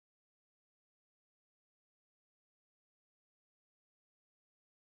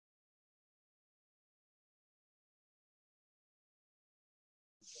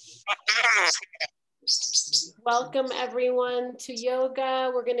Welcome everyone to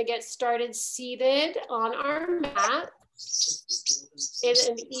yoga. We're going to get started seated on our mat in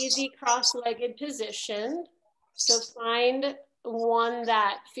an easy cross-legged position. So find one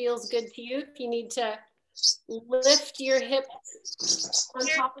that feels good to you. If you need to lift your hips on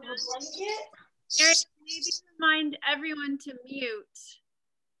top of a blanket. Maybe remind everyone to mute.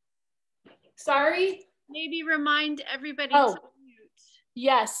 Sorry? Maybe remind everybody to mute.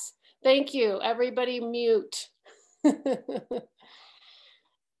 Yes, thank you. Everybody mute. And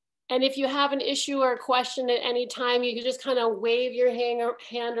if you have an issue or a question at any time, you can just kind of wave your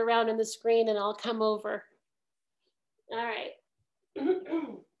hand around in the screen and I'll come over. All right.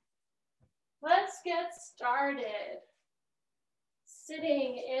 Let's get started.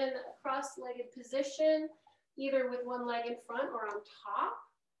 Sitting in a cross-legged position, either with one leg in front or on top.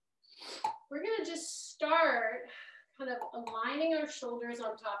 We're gonna just start kind of aligning our shoulders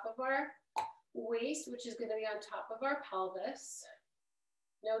on top of our waist, which is gonna be on top of our pelvis.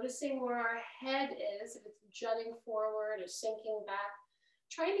 Noticing where our head is, if it's jutting forward or sinking back.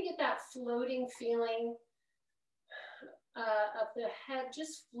 Trying to get that floating feeling of the head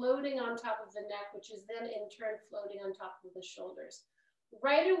just floating on top of the neck, which is then in turn floating on top of the shoulders.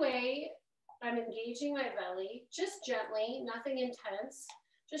 Right away, I'm engaging my belly, just gently, nothing intense,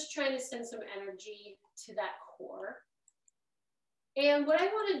 just trying to send some energy to that core. And what I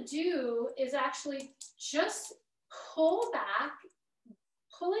want to do is actually just pull back,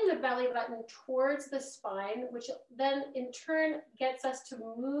 pulling the belly button towards the spine, which then in turn gets us to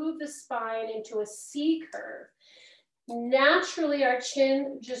move the spine into a C curve. Naturally, our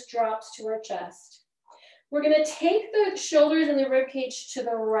chin just drops to our chest. We're going to take the shoulders and the rib cage to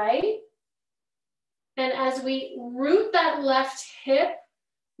the right. And as we root that left hip,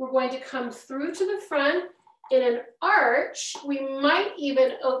 we're going to come through to the front in an arch. We might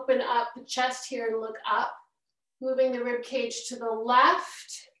even open up the chest here and look up, moving the rib cage to the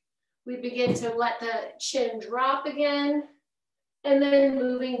left. We begin to let the chin drop again, and then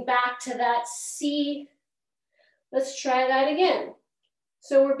moving back to that C. Let's try that again.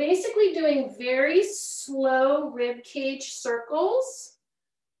 So we're basically doing very slow rib cage circles,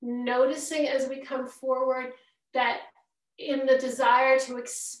 noticing as we come forward that in the desire to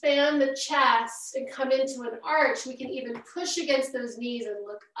expand the chest and come into an arch, we can even push against those knees and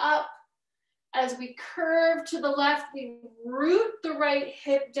look up. As we curve to the left, we root the right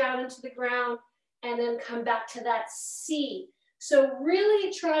hip down into the ground and then come back to that C. So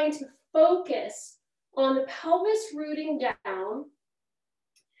really trying to focus on the pelvis rooting down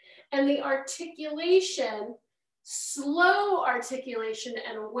and the articulation, slow articulation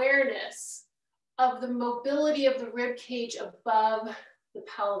and awareness of the mobility of the rib cage above the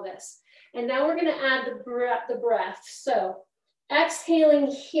pelvis. And now we're going to add the breath. So exhaling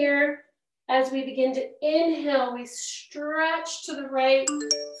here. As we begin to inhale, we stretch to the right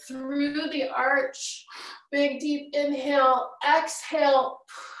through the arch. Big, deep inhale, exhale,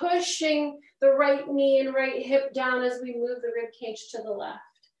 pushing the right knee and right hip down as we move the rib cage to the left.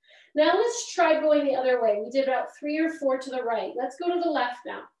 Now let's try going the other way. We did about 3 or 4 to the right. Let's go to the left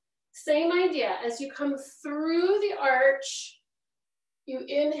now. Same idea. As you come through the arch, you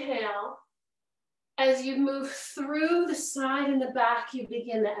inhale. As you move through the side and the back, you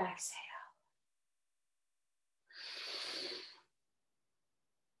begin to exhale.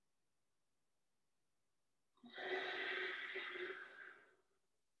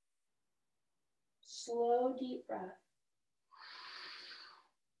 Slow, deep breath.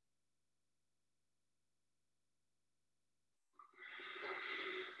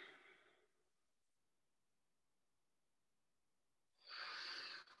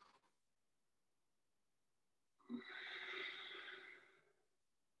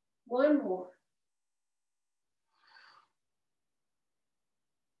 One more.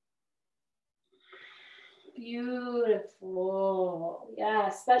 Beautiful.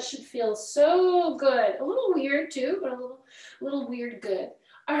 Yes, that should feel so good. A little weird too, but a little weird good.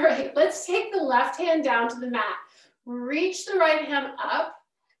 All right, let's take the left hand down to the mat. Reach the right hand up.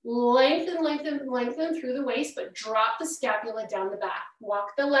 Lengthen, lengthen, lengthen through the waist, but drop the scapula down the back.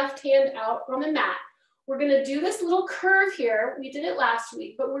 Walk the left hand out on the mat. We're going to do this little curve here. We did it last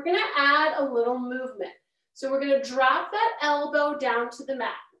week, but we're going to add a little movement. So we're going to drop that elbow down to the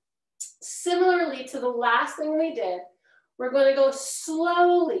mat. Similarly to the last thing we did, we're going to go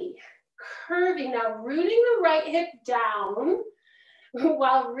slowly, curving, now rooting the right hip down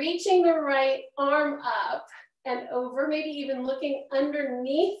while reaching the right arm up and over, maybe even looking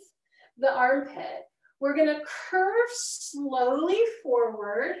underneath the armpit. We're going to curve slowly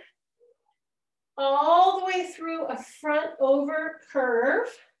forward, all the way through a front over curve,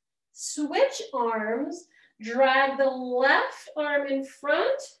 Switch arms, drag the left arm in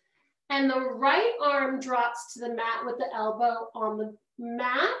front, and the right arm drops to the mat with the elbow on the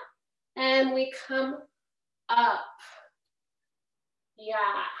mat, and we come up.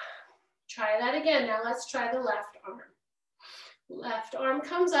 Yeah, try that again. Now let's try the left arm. Left arm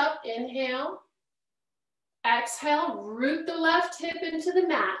comes up, inhale. Exhale, root the left hip into the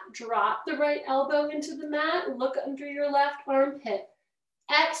mat. Drop the right elbow into the mat. Look under your left armpit.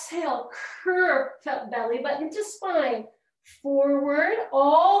 Exhale, curve belly button to spine. Forward,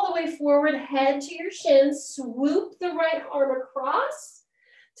 all the way forward, head to your shins. Swoop the right arm across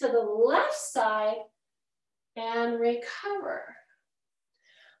to the left side and recover.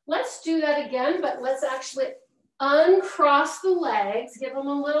 Let's do that again, but let's actually uncross the legs, give them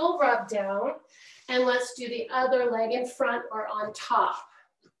a little rub down, and let's do the other leg in front or on top.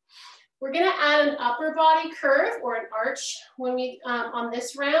 We're gonna add an upper body curve or an arch when we on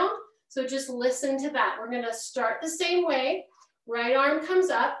this round, so just listen to that. We're gonna start the same way. Right arm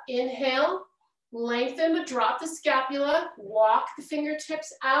comes up, inhale, lengthen but drop the scapula, walk the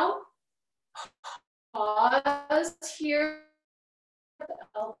fingertips out, pause here,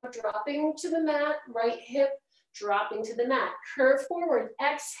 elbow dropping to the mat, right hip dropping to the mat. Curve forward,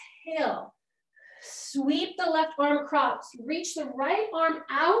 exhale. Sweep the left arm across. Reach the right arm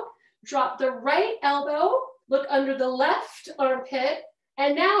out, drop the right elbow, look under the left armpit.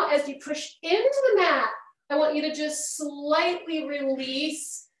 And now as you push into the mat, I want you to just slightly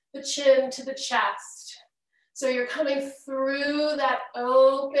release the chin to the chest. So you're coming through that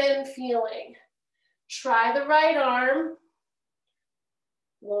open feeling. Try the right arm.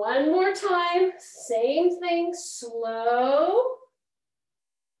 One more time, same thing, slow.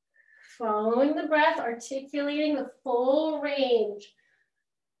 Following the breath, articulating the full range.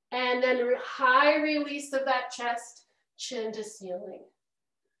 And then high release of that chest, chin to ceiling.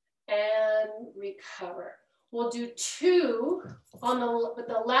 And recover. We'll do two on with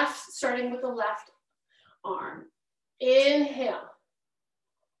the left, starting with the left arm. Inhale.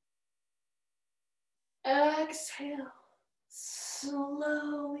 Exhale.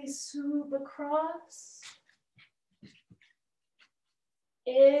 Slowly swoop across.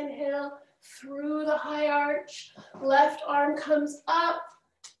 Inhale through the high arch. Left arm comes up.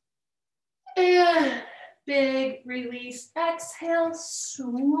 And big release. Exhale,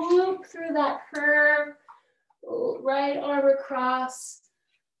 swoop through that curve. Right arm across.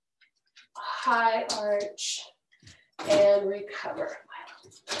 High arch. And recover.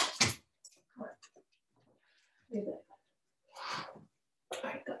 Leave it. All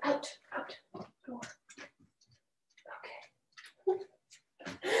right, go out, go. Okay.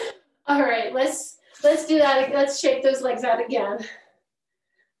 All right, let's do that. Let's shake those legs out again.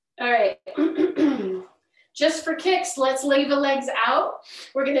 All right. Just for kicks, let's lay the legs out.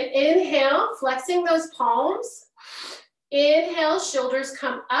 We're gonna inhale, flexing those palms. Inhale, shoulders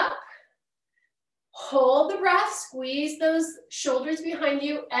come up. Hold the breath, squeeze those shoulders behind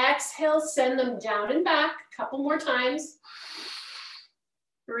you. Exhale, send them down and back. A couple more times.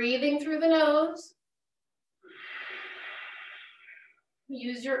 Breathing through the nose.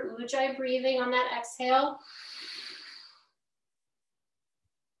 Use your Ujjayi breathing on that exhale.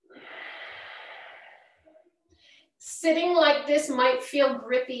 Sitting like this might feel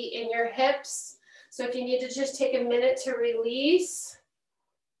grippy in your hips. So if you need to just take a minute to release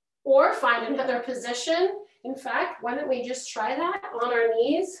or find another position. In fact, why don't we just try that on our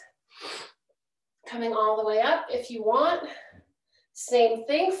knees? Coming all the way up if you want. Same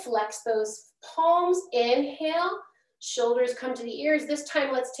thing, flex those palms, inhale, shoulders come to the ears. This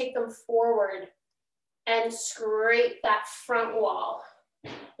time, let's take them forward and scrape that front wall.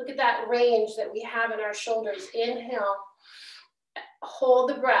 Look at that range that we have in our shoulders. Inhale, hold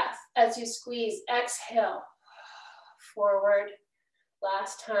the breath as you squeeze. Exhale, forward.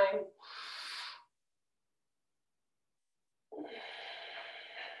 Last time.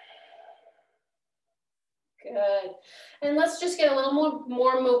 Good. And let's just get a little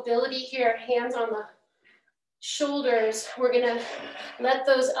more mobility here. Hands on the shoulders. We're gonna let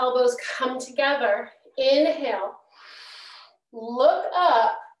those elbows come together. Inhale. Look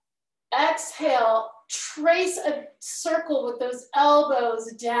up. Exhale. Trace a circle with those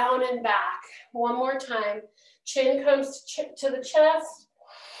elbows down and back. One more time. Chin comes to the chest.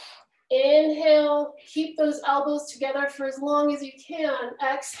 Inhale, keep those elbows together for as long as you can.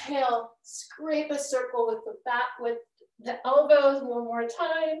 Exhale, scrape a circle with the back, with the elbows. One more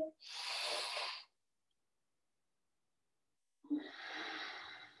time.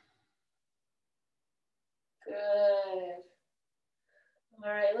 Good.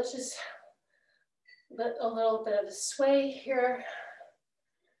 All right, let's just let a little bit of a sway here.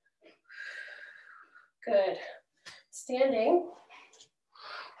 Good. Standing.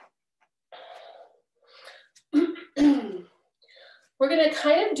 We're going to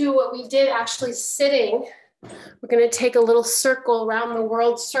kind of do what we did actually sitting. We're going to take a little circle around the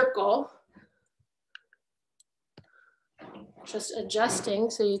world circle. Just adjusting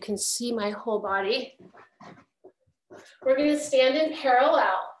so you can see my whole body. We're going to stand in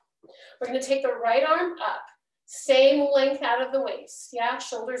parallel. We're going to take the right arm up, same length out of the waist. Yeah,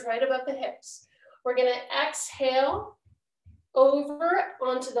 shoulders right above the hips. We're going to exhale over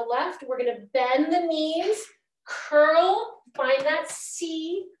onto the left. We're going to bend the knees, curl, find that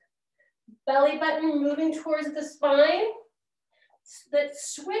C, belly button moving towards the spine.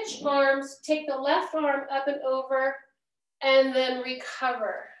 Let's switch arms, take the left arm up and over, and then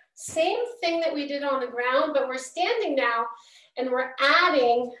recover. Same thing that we did on the ground, but we're standing now, and we're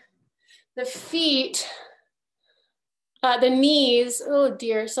adding the feet, the knees. Oh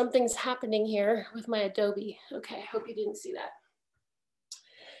dear, something's happening here with my Adobe. Okay, I hope you didn't see that.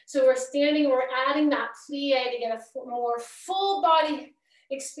 So we're standing, we're adding that plie to get a more full body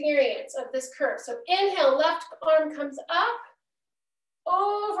experience of this curve. So inhale, left arm comes up,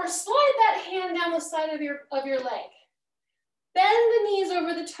 over, slide that hand down the side of your leg. Bend the knees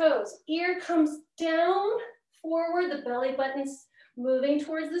over the toes. Ear comes down, forward, the belly button's moving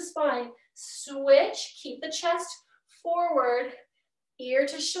towards the spine. Switch, keep the chest forward, ear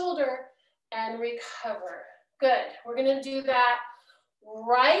to shoulder, and recover. Good, we're gonna do that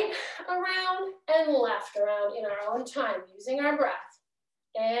right around and left around in our own time, using our breath.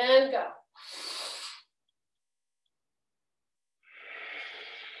 And go.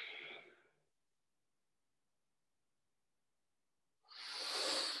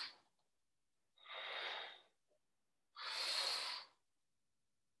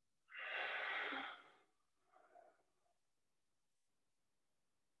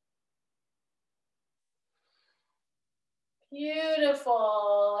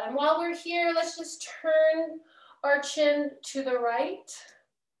 Beautiful. And while we're here, let's just turn our chin to the right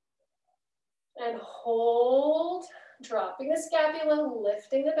and hold, dropping the scapula,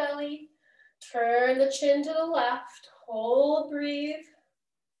 lifting the belly. Turn the chin to the left, hold, breathe.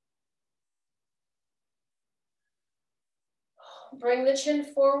 Bring the chin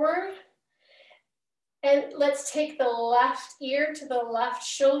forward. And let's take the left ear to the left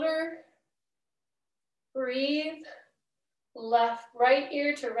shoulder. Breathe. Right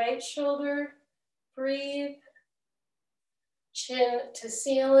ear to right shoulder, breathe. Chin to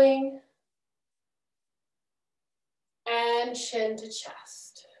ceiling, and chin to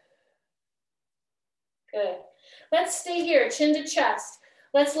chest. Good. Let's stay here, chin to chest.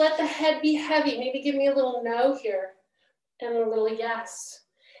 Let's let the head be heavy. Maybe give me a little no here, and a little yes.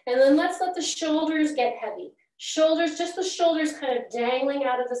 And then let's let the shoulders get heavy. Shoulders, just the shoulders kind of dangling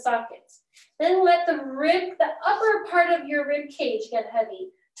out of the sockets. Then let the upper part of your rib cage get heavy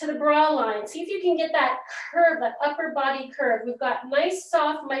to the bra line. See if you can get that curve, that upper body curve. We've got nice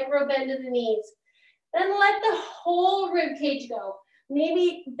soft micro bend in the knees. Then let the whole rib cage go.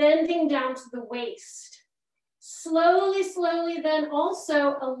 Maybe bending down to the waist. Slowly, slowly then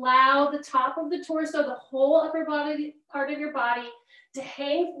also allow the top of the torso, the whole upper body part of your body to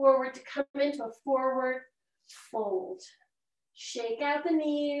hang forward, to come into a forward fold. Shake out the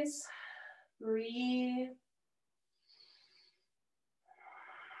knees. Breathe.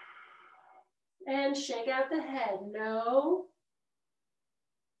 And shake out the head. No.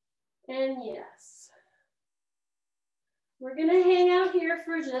 And yes. We're gonna hang out here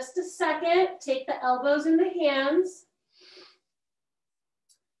for just a second. Take the elbows in the hands.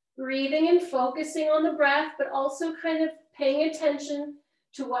 Breathing and focusing on the breath, but also kind of paying attention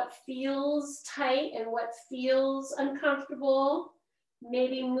to what feels tight and what feels uncomfortable.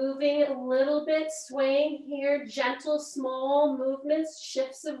 Maybe moving a little bit, swaying here, gentle, small movements,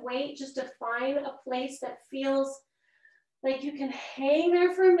 shifts of weight, just to find a place that feels like you can hang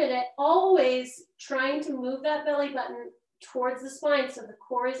there for a minute, always trying to move that belly button towards the spine so the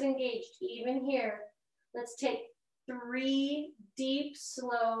core is engaged, even here. Let's take 3 deep,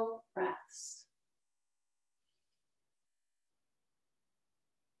 slow breaths.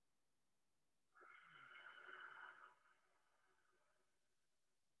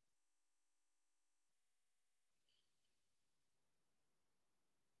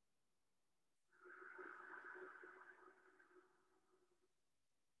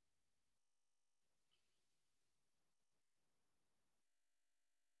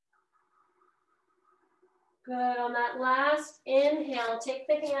 Good, on that last inhale, take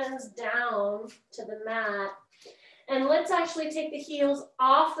the hands down to the mat. And let's actually take the heels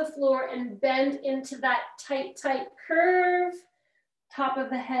off the floor and bend into that tight, tight curve. top of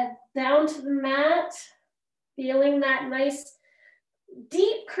the head down to the mat, feeling that nice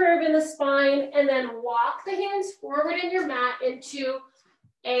deep curve in the spine, and then walk the hands forward in your mat into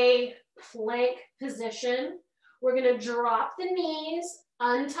a plank position. We're gonna drop the knees,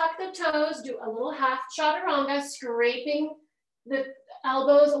 untuck the toes, do a little half chaturanga, scraping the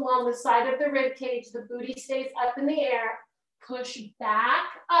elbows along the side of the rib cage. The booty stays up in the air. Push back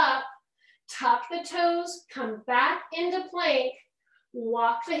up, tuck the toes, come back into plank,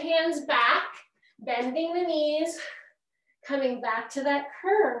 walk the hands back, bending the knees, coming back to that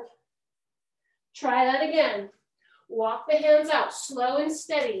curve. Try that again. Walk the hands out, slow and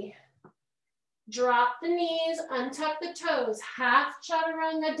steady. Drop the knees, untuck the toes, half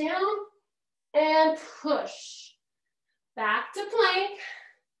chaturanga down, and push. Back to plank,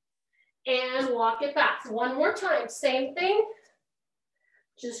 and walk it back. One more time, same thing.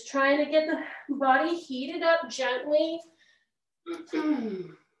 Just trying to get the body heated up gently.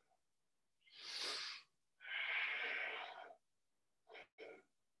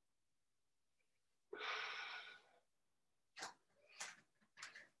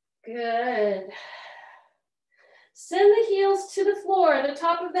 Good. Send the heels to the floor, the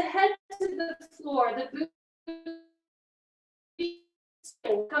top of the head to the floor, the booty,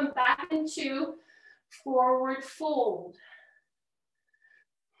 come back into forward fold.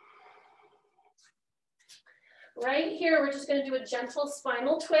 Right here, we're just gonna do a gentle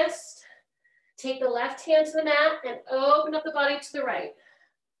spinal twist. Take the left hand to the mat and open up the body to the right.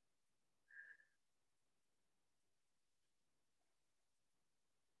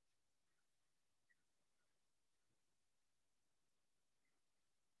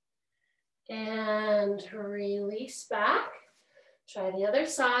 And release back. Try the other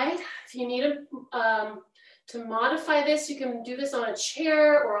side. If you need to modify this, you can do this on a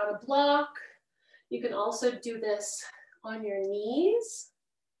chair or on a block. You can also do this on your knees,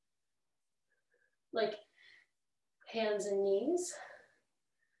 like hands and knees.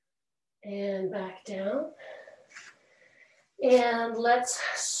 And back down. And let's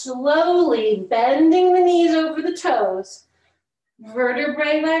slowly, bending the knees over the toes,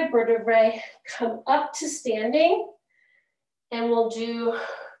 vertebrae by vertebrae, come up to standing. And we'll do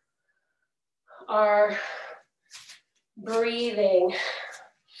our breathing.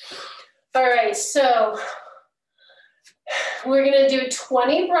 All right, so we're gonna do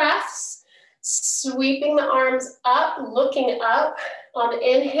 20 breaths, sweeping the arms up, looking up on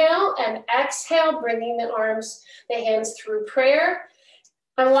inhale, and exhale, bringing the hands through prayer.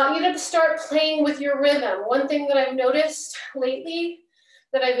 I want you to start playing with your rhythm. One thing that I've noticed lately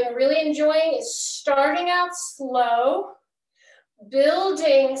that I've been really enjoying is starting out slow,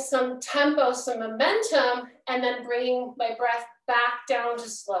 building some tempo, some momentum, and then bringing my breath back down to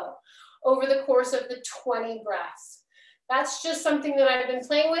slow over the course of the 20 breaths. That's just something that I've been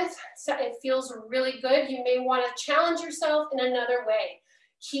playing with. So it feels really good. You may want to challenge yourself in another way,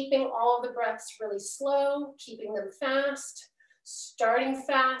 keeping all of the breaths really slow, keeping them fast, starting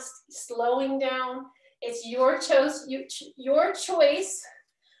fast, slowing down. It's your choice,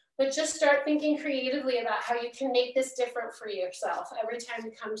 but just start thinking creatively about how you can make this different for yourself every time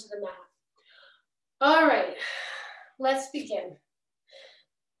you come to the mat. All right, let's begin.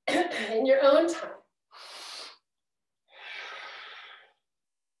 In your own time.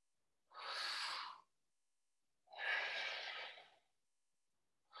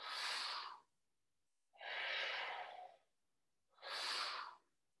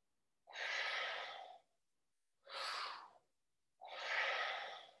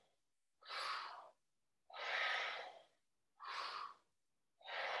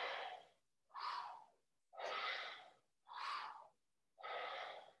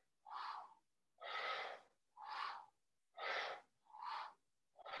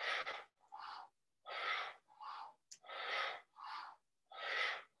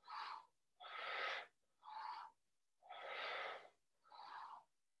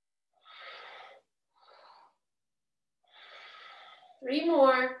 Three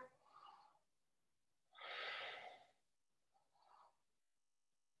more.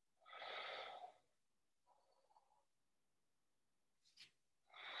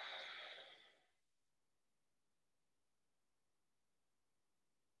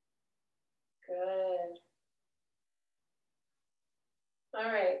 Good.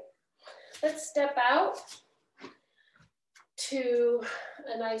 All right, let's step out to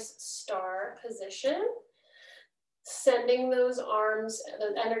a nice star position. Sending those arms,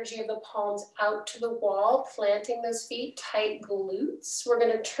 the energy of the palms out to the wall, planting those feet, tight glutes. We're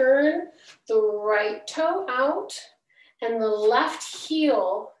gonna turn the right toe out and the left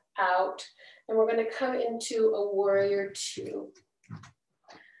heel out, and we're gonna come into a warrior two.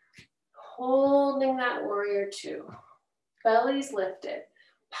 Holding that warrior two. Belly's lifted.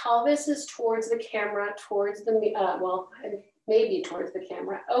 Pelvis is towards the camera, towards the, maybe towards the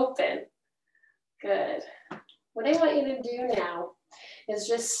camera. Open. Good. What I want you to do now is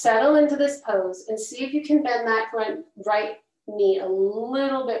just settle into this pose and see if you can bend that front right knee a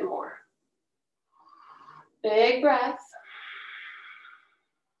little bit more. Big breath.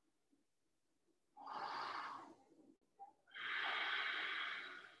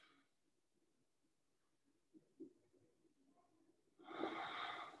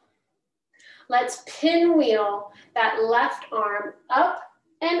 Let's pinwheel that left arm up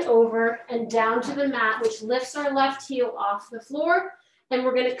and over and down to the mat, which lifts our left heel off the floor. And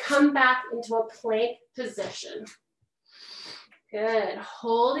we're gonna come back into a plank position. Good,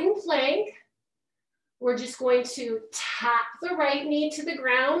 holding plank. We're just going to tap the right knee to the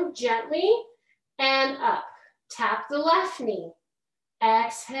ground gently and up. Tap the left knee,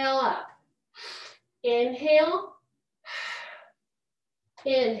 exhale up. Inhale,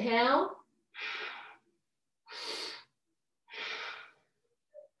 inhale.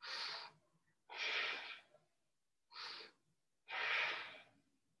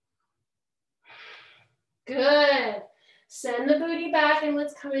 Good. Send the booty back and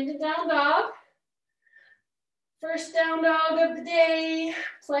let's come into down dog. First down dog of the day.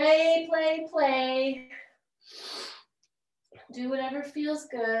 Play, play, play. Do whatever feels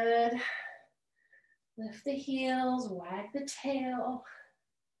good. Lift the heels, wag the tail.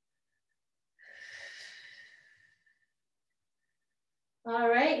 All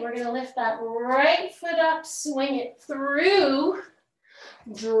right, we're gonna lift that right foot up, swing it through.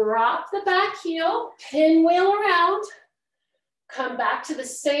 Drop the back heel, pinwheel around, come back to the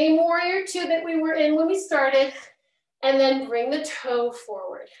same warrior two that we were in when we started, and then bring the toe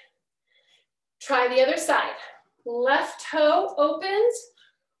forward. Try the other side. Left toe opens,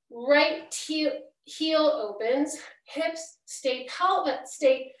 right heel opens, hips stay pelvis,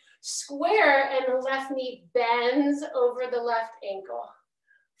 stay square, and the left knee bends over the left ankle.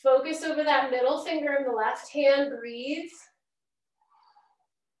 Focus over that middle finger in the left hand, breathe.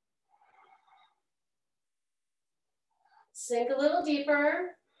 Sink a little deeper.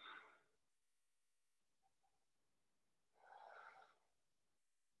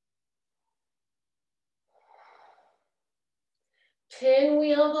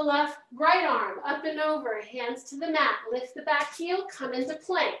 Pinwheel the right arm up and over, hands to the mat. Lift the back heel, come into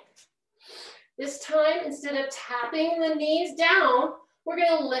plank. This time, instead of tapping the knees down, we're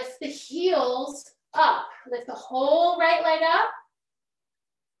gonna lift the heels up. Lift the whole right leg up.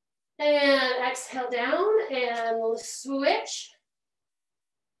 And exhale down and switch.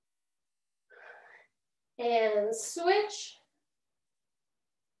 And switch.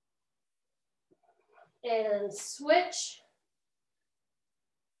 And switch.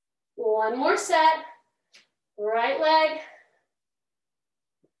 One more set. Right leg.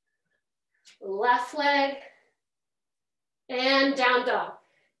 Left leg. And down dog.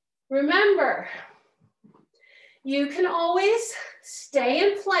 Remember, you can always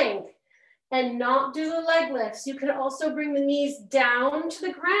stay in plank and not do the leg lifts. You can also bring the knees down to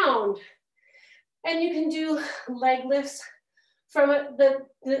the ground. And you can do leg lifts from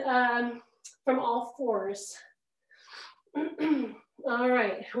from all fours. All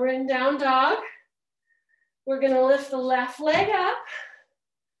right, we're in down dog. We're gonna lift the left leg up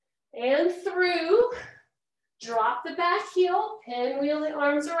and through. Drop the back heel, pinwheel the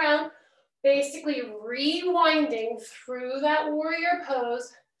arms around, basically rewinding through that warrior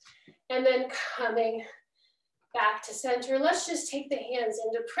pose and then coming back to center. Let's just take the hands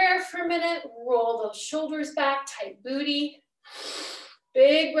into prayer for a minute. Roll those shoulders back, tight booty.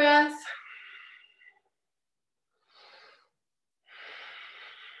 Big breath.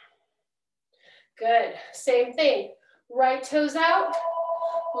 Good, same thing. Right toes out,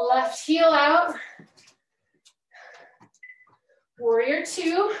 left heel out. Warrior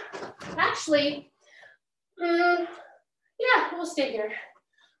two. Actually, yeah, we'll stay here.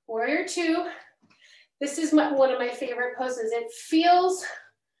 Warrior two. This is one of my favorite poses. It feels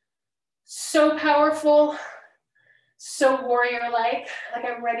so powerful, so warrior-like, like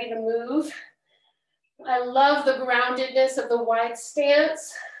I'm ready to move. I love the groundedness of the wide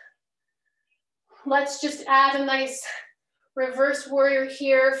stance. Let's just add a nice reverse warrior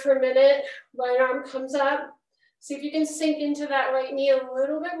here for a minute. Right arm comes up. See if you can sink into that right knee a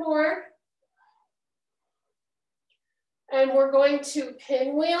little bit more. And we're going to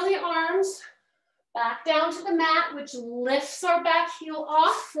pinwheel the arms back down to the mat, which lifts our back heel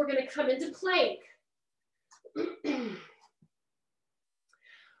off. We're gonna come into plank.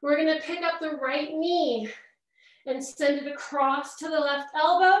 We're gonna pick up the right knee and send it across to the left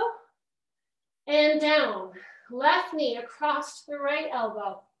elbow. and down. Left knee across the right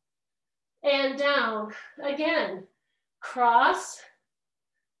elbow and down. Again, cross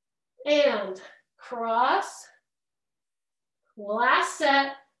and cross. Last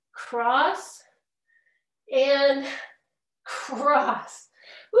set, cross and cross.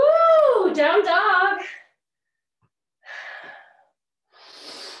 Woo, down dog.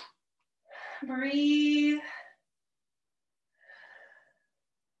 Breathe.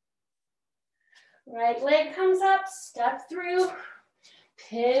 Right leg comes up, step through,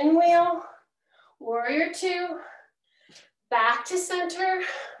 pinwheel, warrior two, back to center,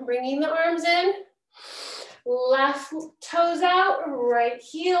 bringing the arms in, left toes out, right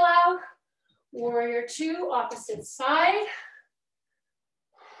heel out, warrior two, opposite side.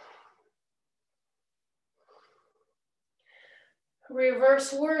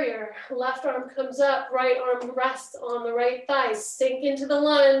 Reverse warrior, left arm comes up, right arm rests on the right thigh, sink into the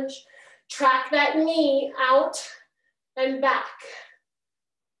lunge, track that knee out and back.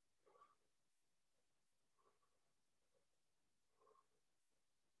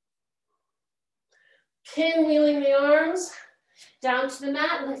 Pinwheeling the arms down to the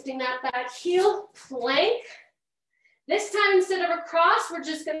mat, lifting that back heel, plank. This time, instead of a cross, we're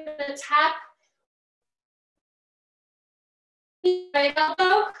just gonna tap right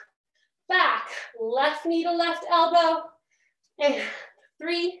elbow, back, left knee to left elbow, and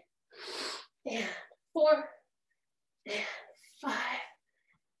 3, and 4, and 5,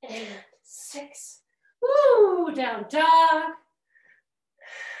 and 6. Woo, down dog.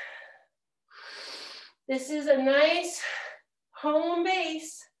 This is a nice home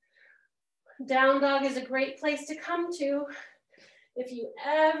base. Down dog is a great place to come to if you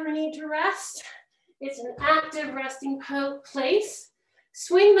ever need to rest. It's an active resting place.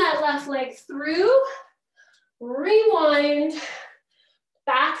 Swing that left leg through, rewind,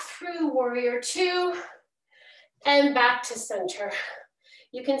 back through warrior two, and back to center.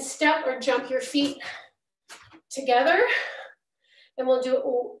 You can step or jump your feet together, and we'll do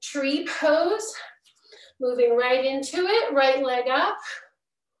a tree pose. Moving right into it, right leg up.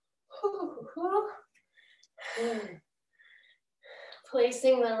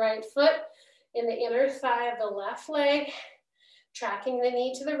 Placing the right foot in the inner thigh of the left leg, tracking the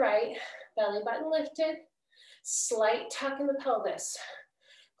knee to the right, belly button lifted, slight tuck in the pelvis.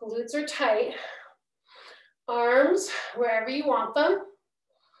 Glutes are tight, arms wherever you want them.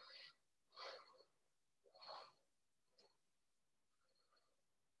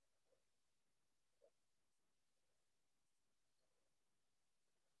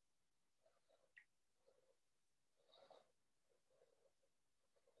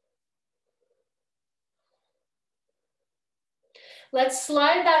 Let's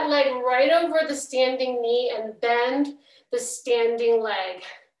slide that leg right over the standing knee and bend the standing leg.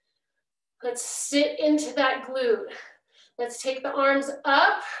 Let's sit into that glute. Let's take the arms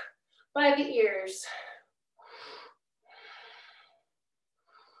up by the ears.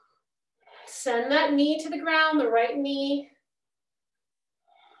 Send that knee to the ground, the right knee.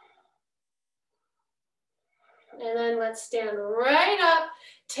 And then let's stand right up.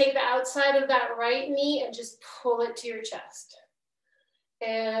 Take the outside of that right knee and just pull it to your chest.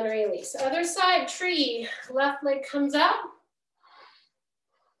 And release. Other side, tree. Left leg comes up.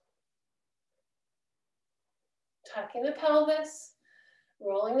 Tucking the pelvis.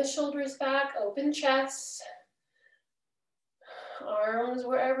 Rolling the shoulders back. Open chest. Arms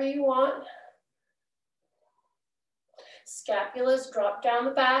wherever you want. Scapulas drop down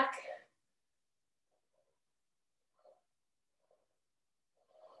the back.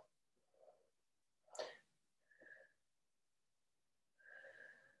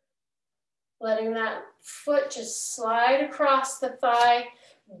 Letting that foot just slide across the thigh,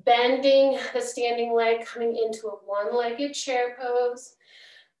 bending the standing leg, coming into a one-legged chair pose.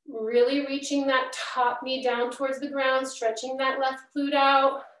 Really reaching that top knee down towards the ground, stretching that left glute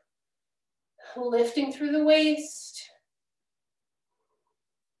out, lifting through the waist.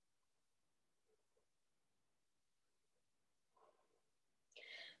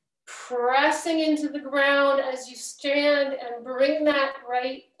 Pressing into the ground as you stand and bring that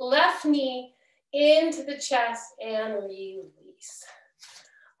left knee into the chest and release.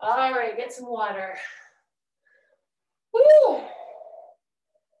 All right, get some water. Woo!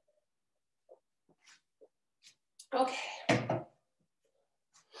 Okay.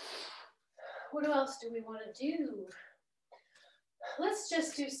 What else do we want to do? Let's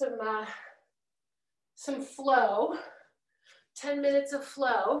just do some flow. 10 minutes of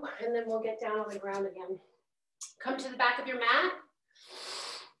flow, and then we'll get down on the ground again. Come to the back of your mat.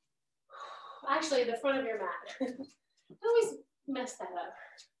 Actually, the front of your mat. I always mess that up.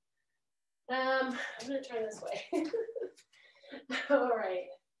 I'm gonna turn this way. All right,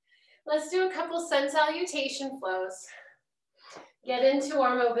 let's do a couple sun salutation flows. Get into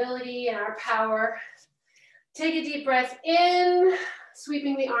our mobility and our power. Take a deep breath in,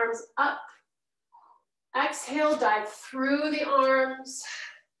 sweeping the arms up. Exhale, dive through the arms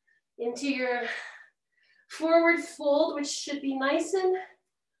into your forward fold, which should be nice and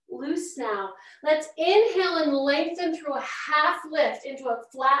loose now. Let's inhale and lengthen through a half lift into a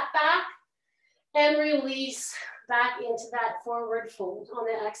flat back and release back into that forward fold on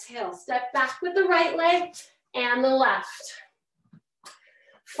the exhale. Step back with the right leg and the left.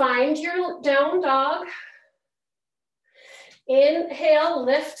 Find your down dog. Inhale,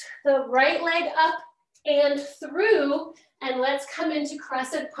 lift the right leg up and through, and let's come into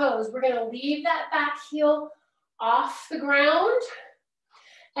crescent pose. We're gonna leave that back heel off the ground,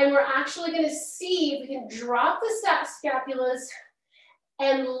 and we're actually gonna see if we can drop the scapulas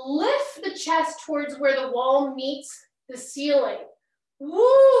and lift the chest towards where the wall meets the ceiling.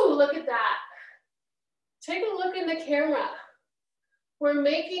 Woo, look at that. Take a look in the camera. We're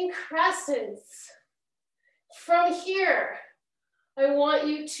making crescents. From here, I want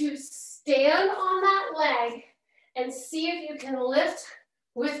you to stand on that leg and see if you can lift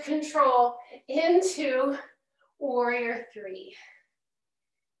with control into warrior three.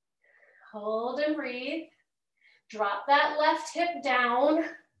 Hold and breathe. Drop that left hip down.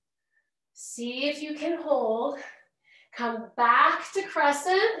 See if you can hold. Come back to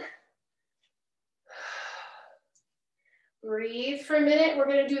crescent. Breathe for a minute. We're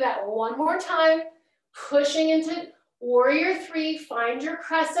going to do that one more time. Pushing into warrior three. Find your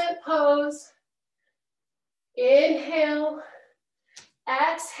crescent pose. Inhale.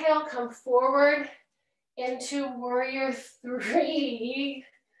 Exhale. Come forward into warrior three.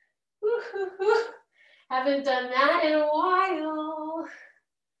 Haven't done that in a while.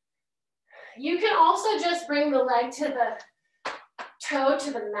 You can also just bring the leg to the toe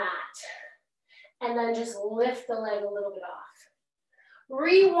to the mat and then just lift the leg a little bit off.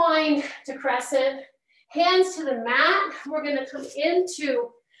 Rewind to crescent, hands to the mat. We're gonna come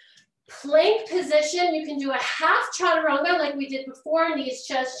into plank position. You can do a half chaturanga like we did before, knees,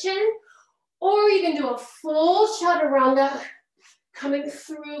 chest, chin, or you can do a full chaturanga coming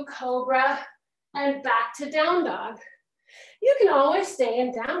through cobra and back to down dog. You can always stay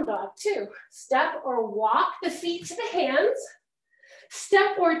in down dog too. Step or walk the feet to the hands.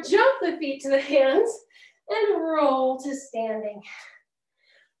 Step or jump the feet to the hands and roll to standing.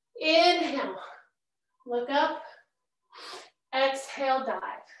 Inhale, look up. Exhale, dive.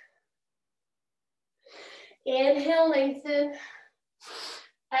 Inhale, lengthen.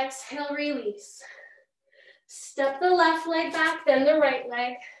 Exhale, release. Step the left leg back, then the right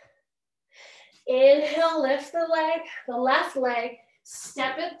leg. Inhale, lift the leg, the left leg,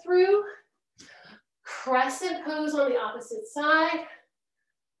 step it through. Crescent pose on the opposite side.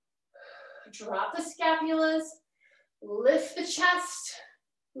 Drop the scapulas, lift the chest,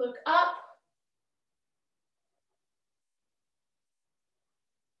 look up.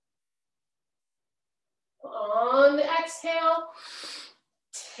 On the exhale,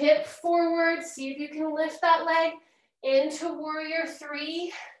 tip forward, see if you can lift that leg into warrior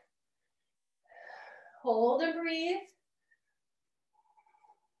three. Hold and breathe.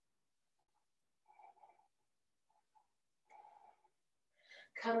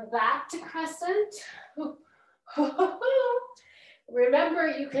 Come back to crescent. Remember,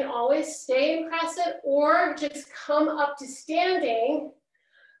 you can always stay in crescent or just come up to standing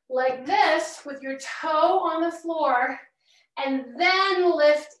like this with your toe on the floor and then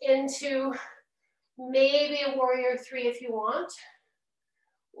lift into maybe a warrior three if you want,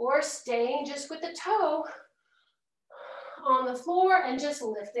 or staying just with the toe on the floor and just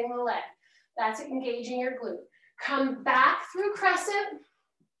lifting the leg. That's engaging your glute. Come back through crescent.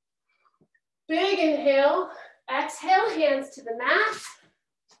 Big inhale. Exhale, hands to the mat.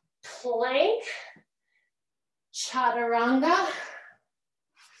 Plank. Chaturanga.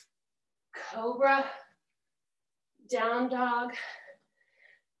 Cobra. Down dog.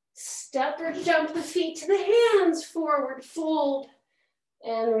 Step or jump the feet to the hands. Forward fold.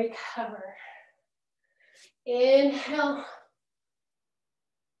 And recover. Inhale.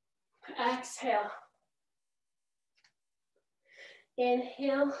 Exhale.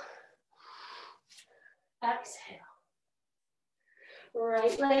 Inhale. Exhale.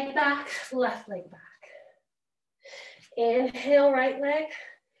 Right leg back, left leg back. Inhale, right leg.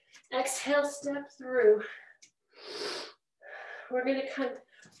 Exhale, step through. We're gonna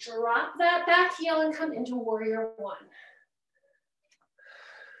drop that back heel and come into warrior one.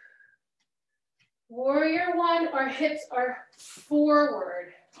 Warrior one, our hips are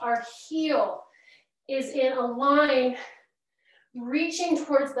forward. our heel is in a line reaching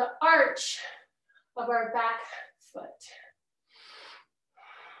towards the arch of our back foot.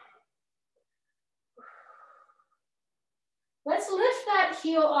 Let's lift that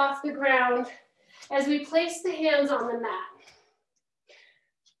heel off the ground as we place the hands on the mat.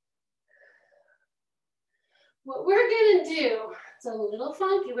 What we're gonna do, it's a little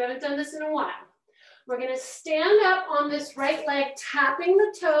funky, we haven't done this in a while. We're gonna stand up on this right leg, tapping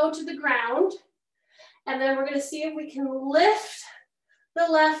the toe to the ground, and then we're gonna see if we can lift the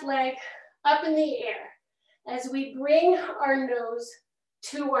left leg up in the air as we bring our nose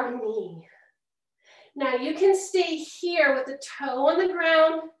to our knee. Now you can stay here with the toe on the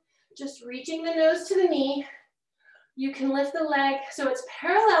ground, just reaching the nose to the knee. You can lift the leg so it's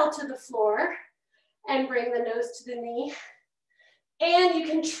parallel to the floor and bring the nose to the knee. And you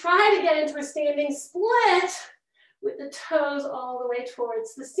can try to get into a standing split with the toes all the way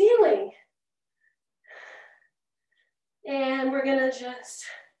towards the ceiling. And we're gonna just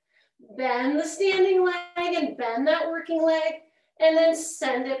bend the standing leg and bend that working leg and then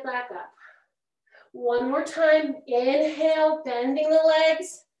send it back up. One more time, inhale, bending the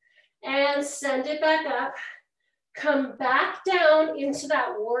legs and send it back up. Come back down into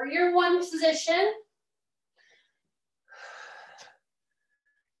that warrior one position.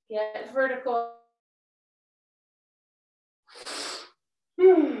 Get vertical.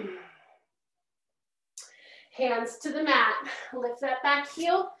 Hands to the mat. Lift that back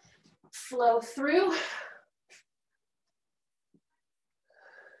heel, flow through.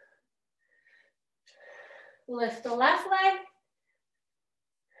 Lift the left leg.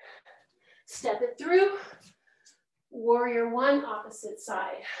 Step it through. Warrior one, opposite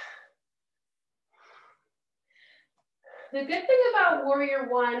side. The good thing about warrior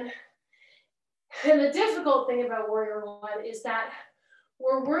one, and the difficult thing about warrior one, is that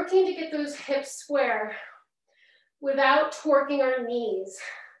we're working to get those hips square without torquing our knees.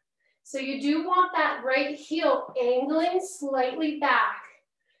 So you do want that right heel angling slightly back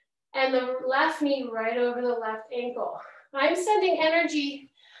and the left knee right over the left ankle. I'm sending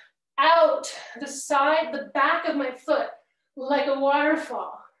energy out the side, the back of my foot like a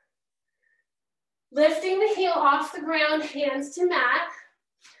waterfall. Lifting the heel off the ground, hands to mat.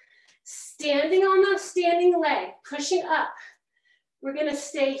 Standing on the standing leg, pushing up. We're gonna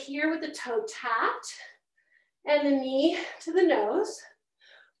stay here with the toe tapped and the knee to the nose.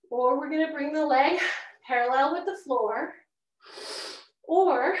 Or we're gonna bring the leg parallel with the floor.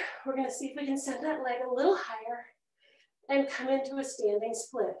 Or we're gonna see if we can send that leg a little higher and come into a standing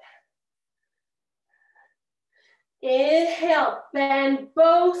split. Inhale, bend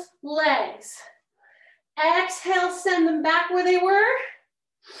both legs. Exhale, send them back where they were.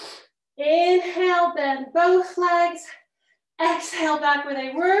 Inhale, bend both legs. Exhale, back where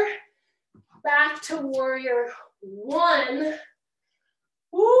they were. Back to warrior one.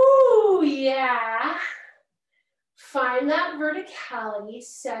 Ooh, yeah. Find that verticality,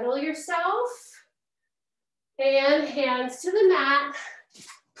 settle yourself. And hands to the mat,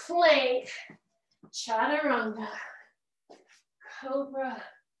 plank, chaturanga, cobra,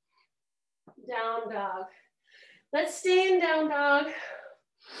 down dog. Let's stay in down dog.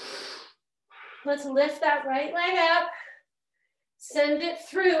 Let's lift that right leg up, send it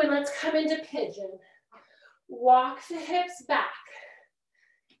through, and let's come into pigeon. Walk the hips back.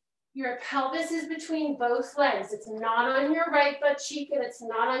 Your pelvis is between both legs. It's not on your right butt cheek and it's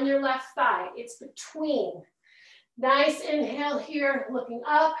not on your left thigh. It's between. Nice inhale here, looking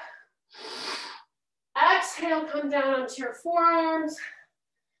up. Exhale, come down onto your forearms.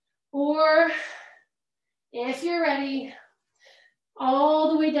 Or if you're ready,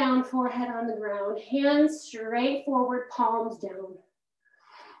 all the way down, forehead on the ground. Hands straight forward, palms down.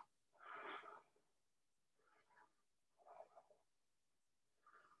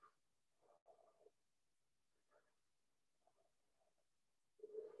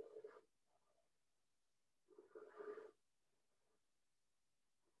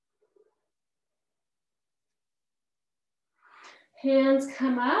 Hands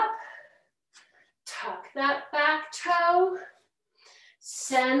come up, tuck that back toe,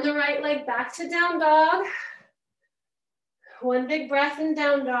 send the right leg back to down dog. One big breath in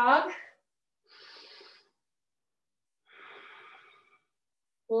down dog.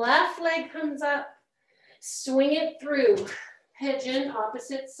 Left leg comes up, swing it through, pigeon,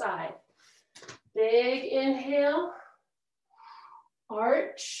 opposite side. Big inhale,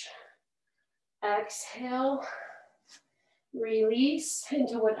 arch, exhale, release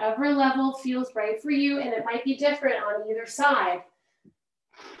into whatever level feels right for you, and it might be different on either side.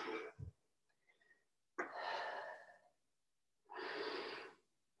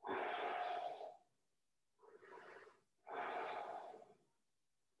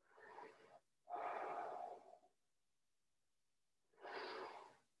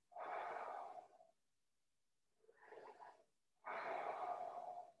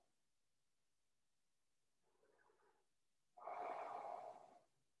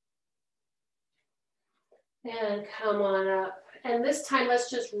 And come on up. And this time, let's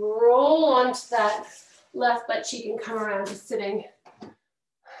just roll onto that left butt cheek and come around to sitting.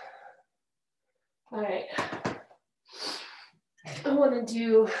 All right. I want to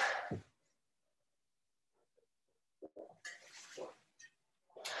do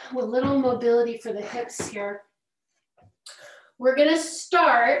a little mobility for the hips here. We're going to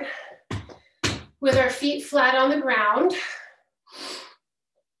start with our feet flat on the ground,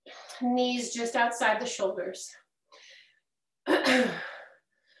 knees just outside the shoulders.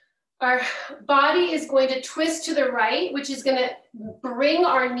 Our body is going to twist to the right, which is going to bring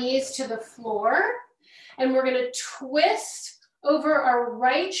our knees to the floor. And we're going to twist over our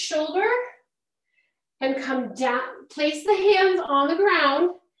right shoulder and come down, place the hands on the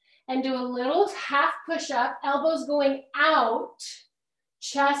ground and do a little half push-up, elbows going out,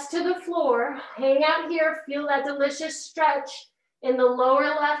 chest to the floor, hang out here, feel that delicious stretch in the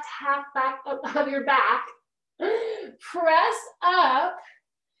lower left half back of your back. Press up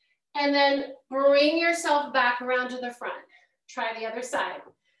and then bring yourself back around to the front. Try the other side.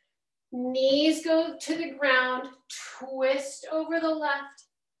 Knees go to the ground, twist over the left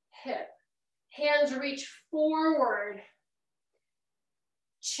hip. Hands reach forward.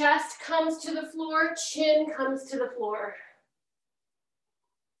 Chest comes to the floor, chin comes to the floor.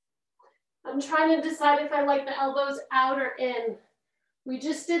 I'm trying to decide if I like the elbows out or in. We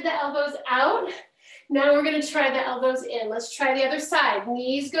just did the elbows out. Now we're going to try the elbows in. Let's try the other side.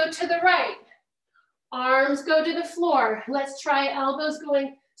 Knees go to the right. Arms go to the floor. Let's try elbows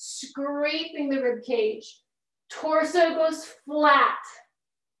going, scraping the rib cage. Torso goes flat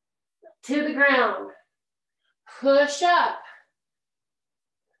to the ground. Push up.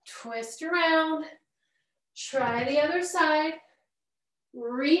 Twist around. Try the other side.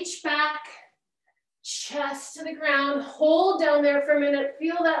 Reach back. Chest to the ground. Hold down there for a minute.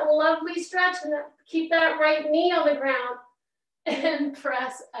 Feel that lovely stretch and keep that right knee on the ground. And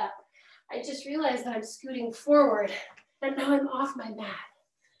press up. I just realized that I'm scooting forward and now I'm off my mat.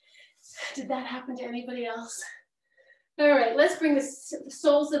 Did that happen to anybody else? All right, let's bring the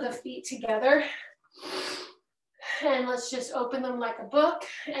soles of the feet together. And let's just open them like a book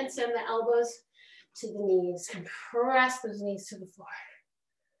and send the elbows to the knees and press those knees to the floor.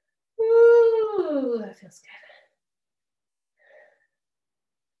 Ooh, that feels good.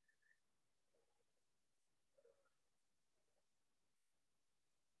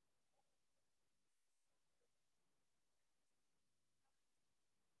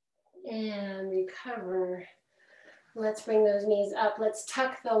 And recover. Let's bring those knees up. Let's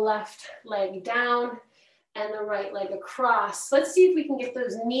tuck the left leg down and the right leg across. Let's see if we can get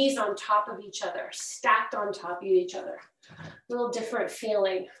those knees on top of each other, stacked on top of each other. A little different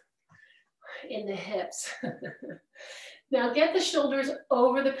feeling in the hips. Now get the shoulders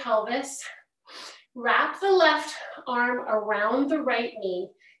over the pelvis. Wrap the left arm around the right knee.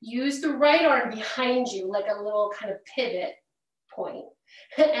 Use the right arm behind you like a little kind of pivot point.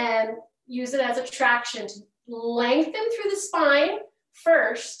 And use it as a traction to lengthen through the spine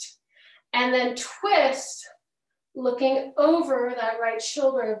first, and then twist, looking over that right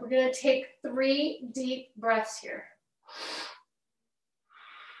shoulder. We're going to take 3 deep breaths here.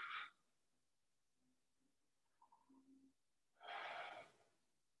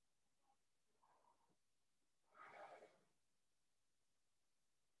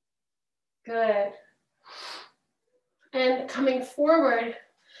 Good. And coming forward,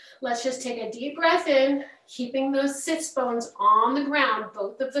 let's just take a deep breath in, keeping those sits bones on the ground,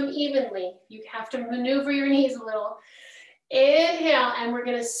 both of them evenly. You have to maneuver your knees a little. Inhale, and we're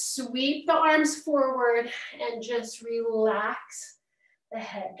gonna sweep the arms forward and just relax the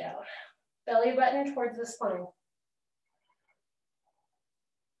head down. Belly button towards the spine.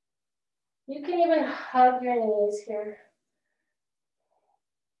 You can even hug your knees here.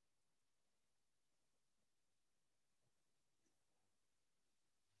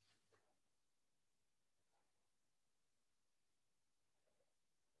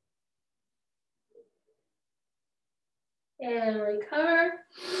 And recover.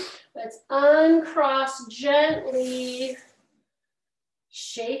 Let's uncross gently.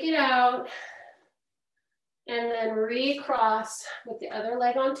 Shake it out. And then recross with the other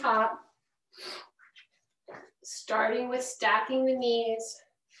leg on top. Starting with stacking the knees.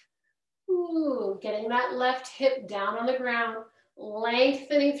 Ooh, getting that left hip down on the ground.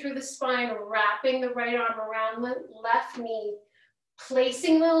 Lengthening through the spine, wrapping the right arm around the left knee.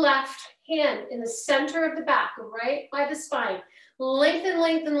 Placing the left hand in the center of the back, right by the spine. Lengthen,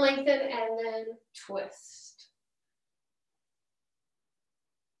 lengthen, lengthen, and then twist.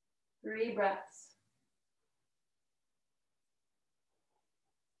 3 breaths.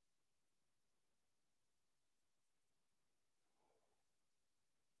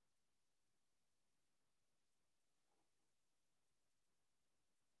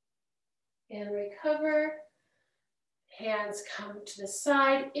 and recover. Hands come to the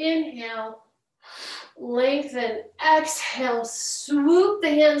side, inhale, lengthen, exhale, swoop the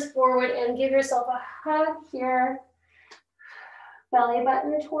hands forward and give yourself a hug here. Belly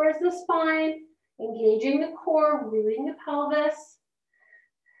button towards the spine, engaging the core, rooting the pelvis.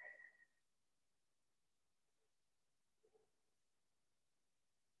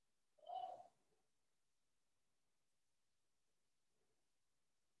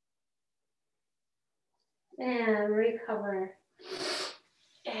 And recover.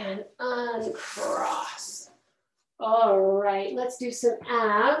 And uncross. All right, let's do some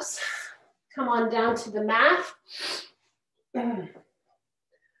abs. Come on down to the mat.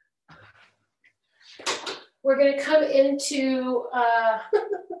 We're gonna come into, I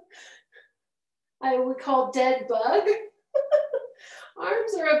would call dead bug.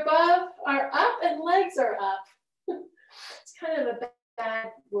 Arms are up and legs are up. It's kind of a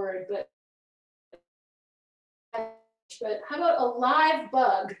bad word, but how about a live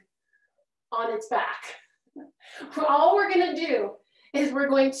bug on its back? All we're gonna do is we're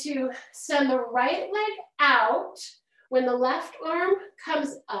going to send the right leg out when the left arm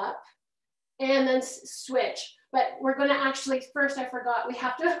comes up and then switch. But we're gonna actually, first I forgot, we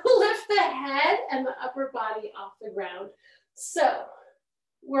have to lift the head and the upper body off the ground. So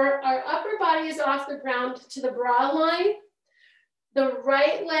our upper body is off the ground to the broad line. The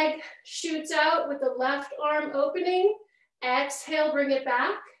right leg shoots out with the left arm opening. Exhale, bring it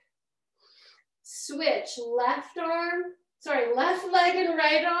back. Switch, left leg and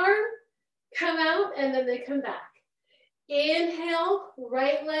right arm come out and then they come back. Inhale,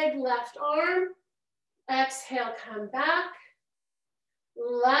 right leg, left arm. Exhale, come back.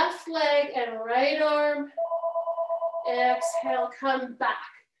 Left leg and right arm. Exhale, come back.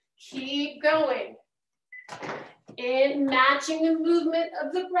 Keep going. In matching the movement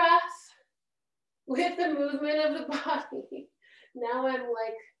of the breath with the movement of the body. Now I'm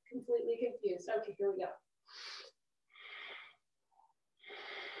like completely confused. Okay, here we go.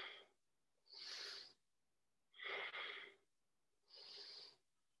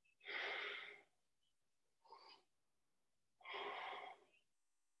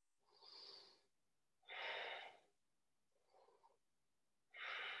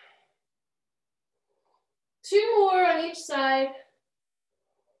 Two more on each side.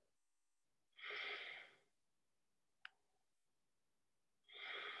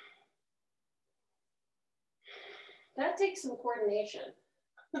 That takes some coordination.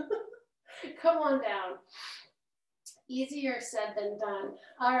 Come on down. Easier said than done.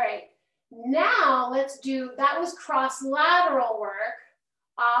 All right, now let's do, that was cross lateral work,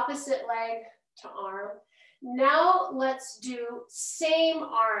 opposite leg to arm. Now let's do same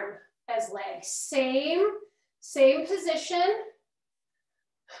arm as leg, same position,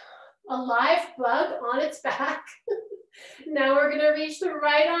 a live bug on its back. Now we're gonna reach the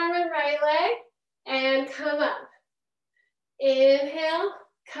right arm and right leg and come up. Inhale,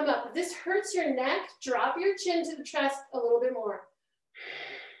 come up. If this hurts your neck, drop your chin to the chest a little bit more.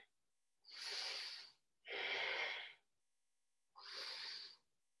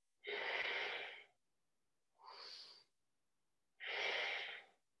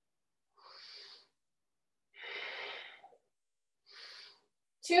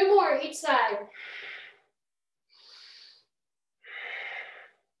 Two more each side.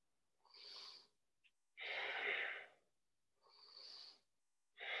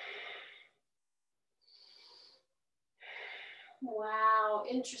 Wow,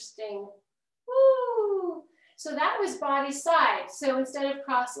 interesting. Woo! So that was body side. So instead of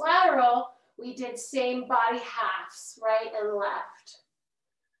cross lateral, we did same body halves, right and left.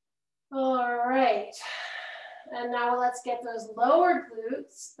 All right. And now let's get those lower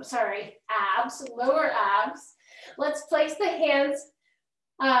glutes, sorry, abs, lower abs. Let's place the hands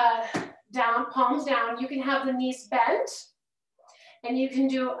down, palms down. You can have the knees bent and you can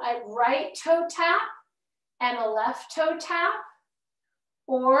do a right toe tap and a left toe tap,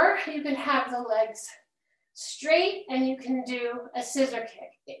 or you can have the legs straight and you can do a scissor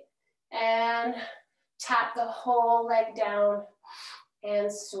kick and tap the whole leg down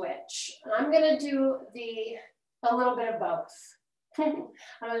and switch. I'm gonna do a little bit of both. I'm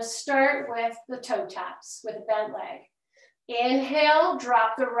gonna start with the toe taps with a bent leg. Inhale,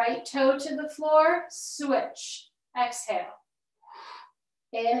 drop the right toe to the floor, switch, exhale.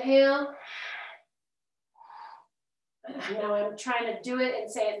 Inhale. Now I'm trying to do it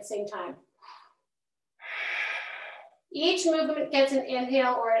and say it at the same time. Each movement gets an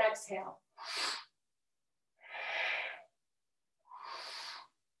inhale or an exhale.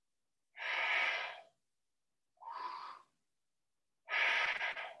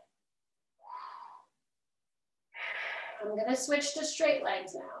 I'm gonna switch to straight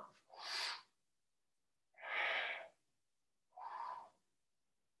legs now.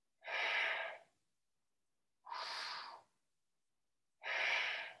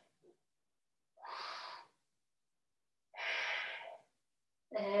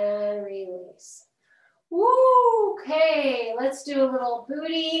 And release. Woo, okay, let's do a little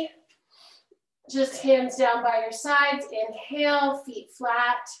booty. Just hands down by your sides. Inhale, feet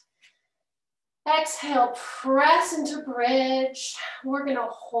flat. Exhale, press into bridge. We're gonna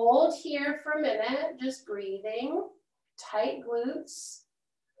hold here for a minute, just breathing. Tight glutes.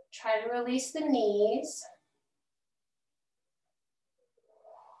 Try to release the knees.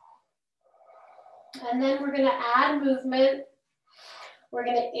 And then we're gonna add movement. We're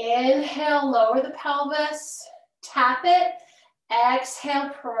gonna inhale, lower the pelvis, tap it. Exhale,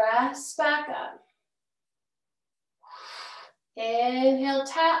 press back up. Inhale,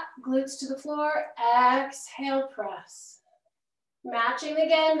 tap, glutes to the floor. Exhale, press. Matching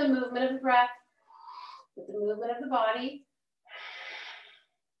again the movement of the breath with the movement of the body.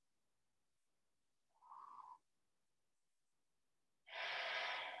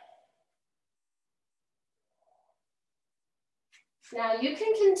 Now you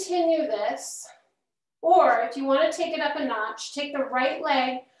can continue this, or if you want to take it up a notch, take the right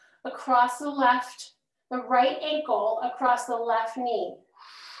leg across the left, the right ankle across the left knee.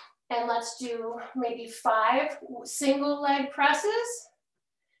 And let's do maybe 5 single leg presses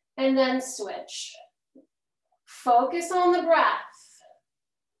and then switch. Focus on the breath.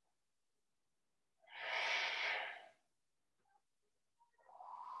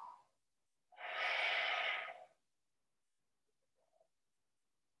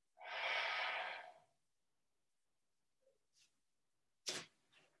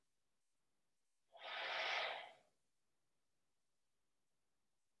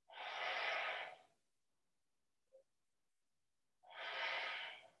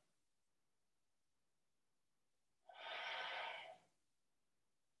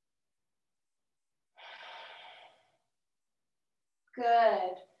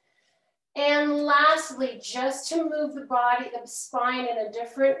 Good. And lastly, just to move the body, the spine in a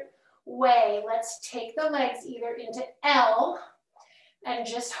different way, let's take the legs either into L and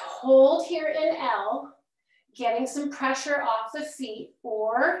just hold here in L, getting some pressure off the feet,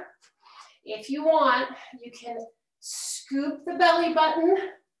 or if you want, you can scoop the belly button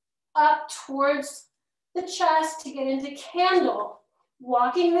up towards the chest to get into candle,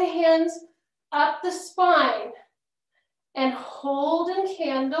 walking the hands up the spine and hold in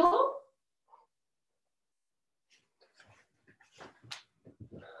candle.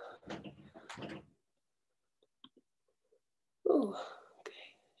 Ooh, okay.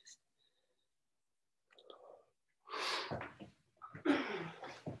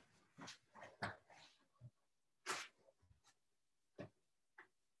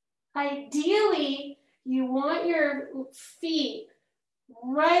 Ideally, you want your feet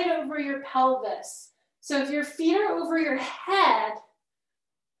right over your pelvis. So if your feet are over your head,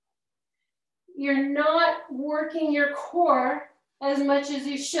 you're not working your core as much as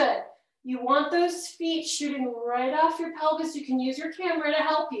you should. You want those feet shooting right off your pelvis. You can use your camera to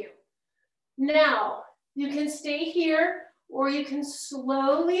help you. Now, you can stay here, or you can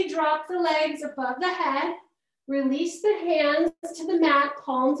slowly drop the legs above the head, release the hands to the mat,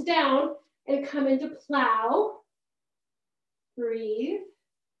 palms down, and come into plow. Breathe.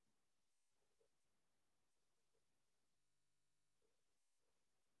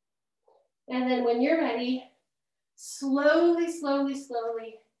 And then when you're ready, slowly, slowly,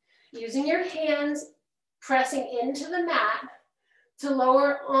 slowly, using your hands, pressing into the mat to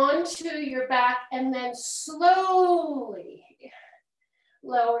lower onto your back, and then slowly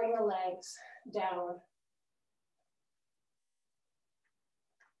lowering the legs down.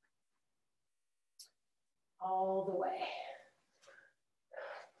 All the way.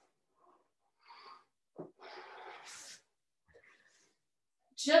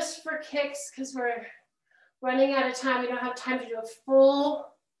 Just for kicks, because we're running out of time, we don't have time to do a full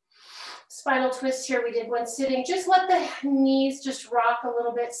spinal twist here. We did one sitting. Just let the knees just rock a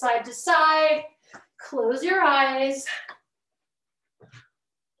little bit side to side. Close your eyes.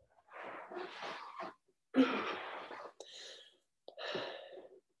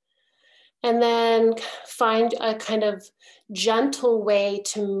 And then find a kind of gentle way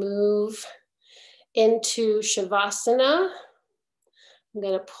to move into Shavasana. I'm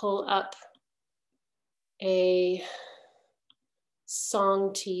going to pull up a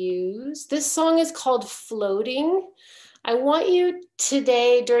song to use. This song is called Floating. I want you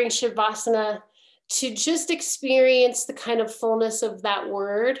today during Shavasana to just experience the kind of fullness of that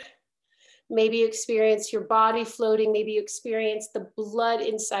word. Maybe you experience your body floating. Maybe you experience the blood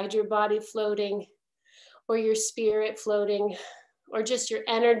inside your body floating, or your spirit floating, or just your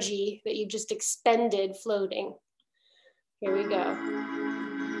energy that you just expended floating. Here we go.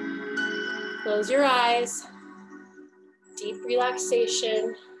 Close your eyes. Deep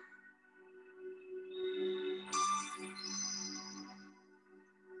relaxation.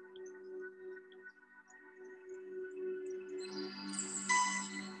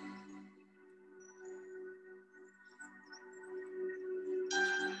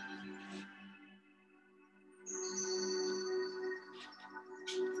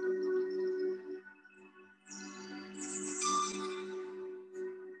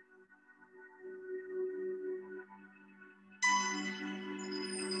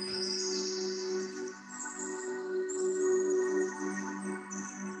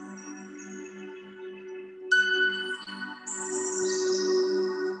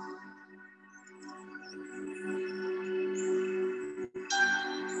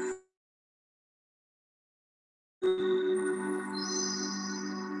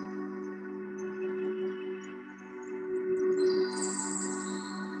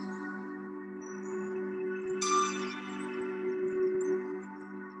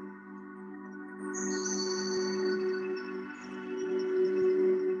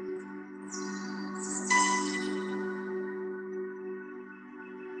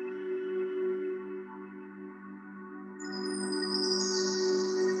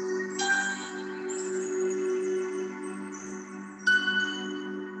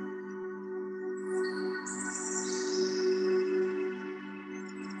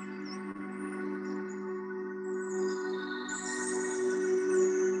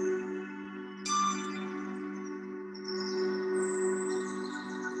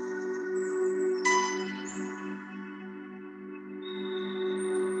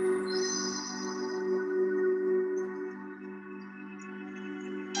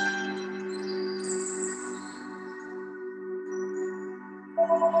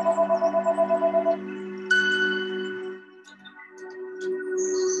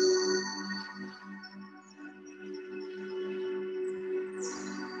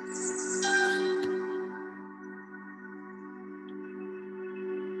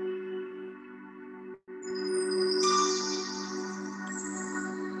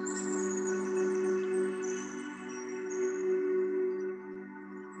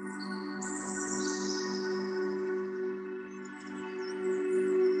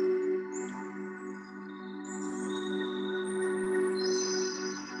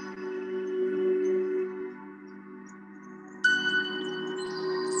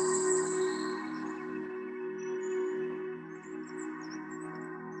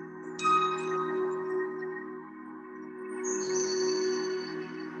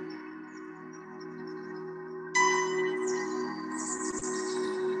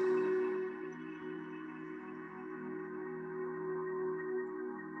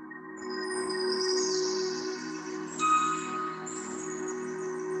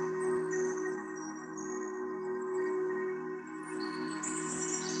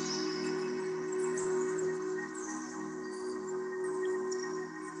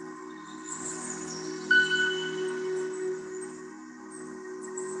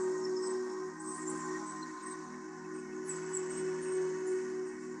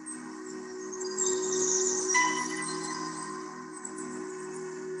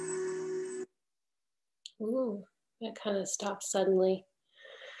 Ooh, that kind of stopped suddenly.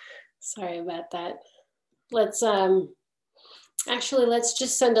 Sorry about that. Let's let's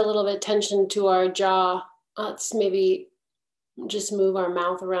just send a little bit of tension to our jaw. Let's maybe just move our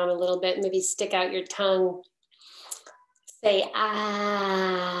mouth around a little bit. Maybe stick out your tongue. Say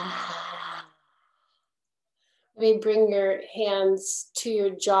ah. Maybe bring your hands to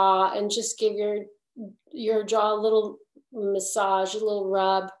your jaw and just give your jaw a little massage, a little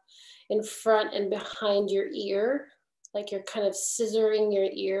rub in front and behind your ear, like you're kind of scissoring your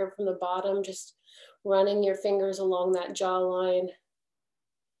ear from the bottom, just running your fingers along that jawline,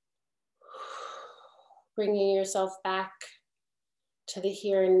 bringing yourself back to the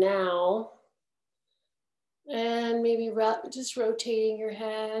here and now, and maybe just rotating your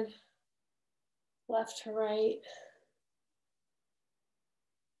head left to right,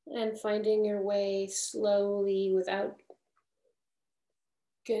 and finding your way slowly without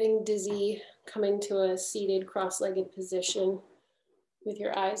getting dizzy, coming to a seated cross-legged position with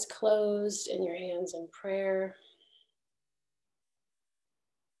your eyes closed and your hands in prayer.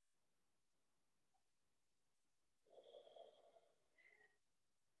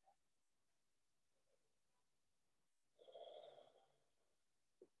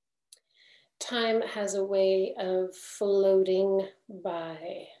 time has a way of floating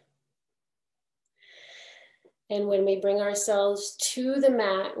by. And when we bring ourselves to the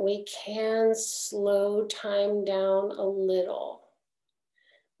mat, we can slow time down a little.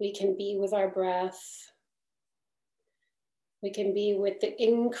 We can be with our breath. We can be with the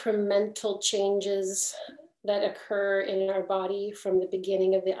incremental changes that occur in our body from the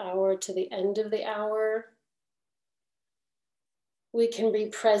beginning of the hour to the end of the hour. We can be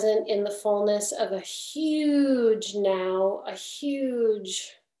present in the fullness of a huge now, a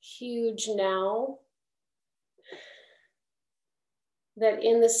huge, huge now, that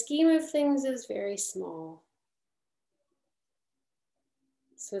in the scheme of things is very small.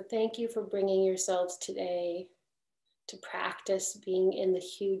 So thank you for bringing yourselves today to practice being in the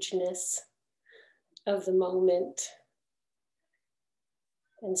hugeness of the moment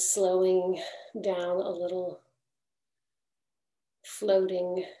and slowing down a little,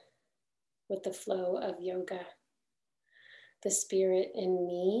 floating with the flow of yoga. The spirit in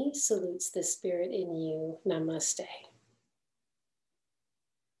me salutes the spirit in you. Namaste.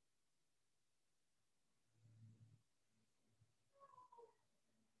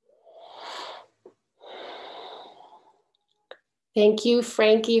 Thank you,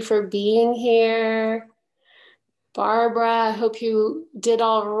 Frankie, for being here. Barbara, I hope you did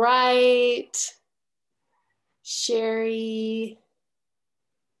all right. Sherry.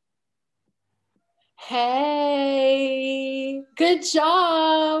 Hey, good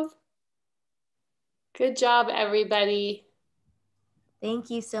job. Good job, everybody. Thank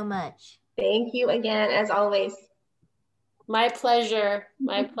you so much. Thank you again, as always. My pleasure.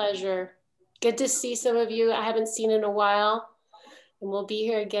 My pleasure. Good to see some of you I haven't seen in a while. And we'll be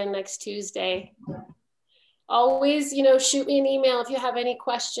here again next Tuesday. Always, shoot me an email if you have any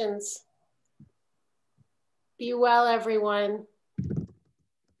questions. Be well, everyone.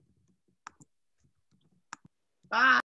 Bye.